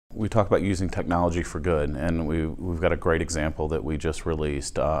we talk about using technology for good, and we've got a great example that we just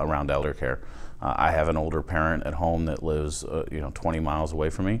released around elder care. I have an older parent at home that lives 20 miles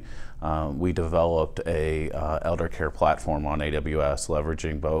away from me. We developed a elder care platform on AWS,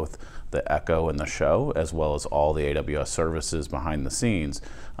 leveraging both the Echo and the Show, as well as all the AWS services behind the scenes,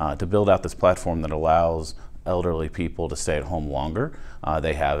 to build out this platform that allows elderly people to stay at home longer.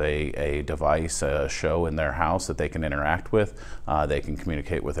 They have a device, a Show in their house that they can interact with. They can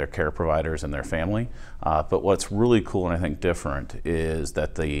communicate with their care providers and their family. But what's really cool and I think different is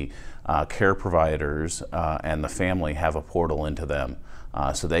that the care providers and the family have a portal into them.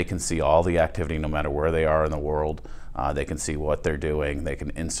 So they can see all the activity no matter where they are in the world. They can see what they're doing. They can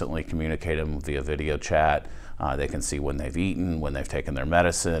instantly communicate them via video chat. They can see when they've eaten, when they've taken their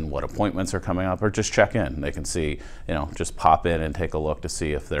medicine, what appointments are coming up, or just check in. They can see, just pop in and take a look to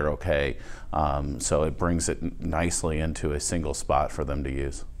see if they're okay. So it brings it nicely into a single spot for them to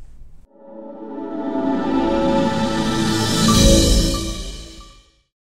use.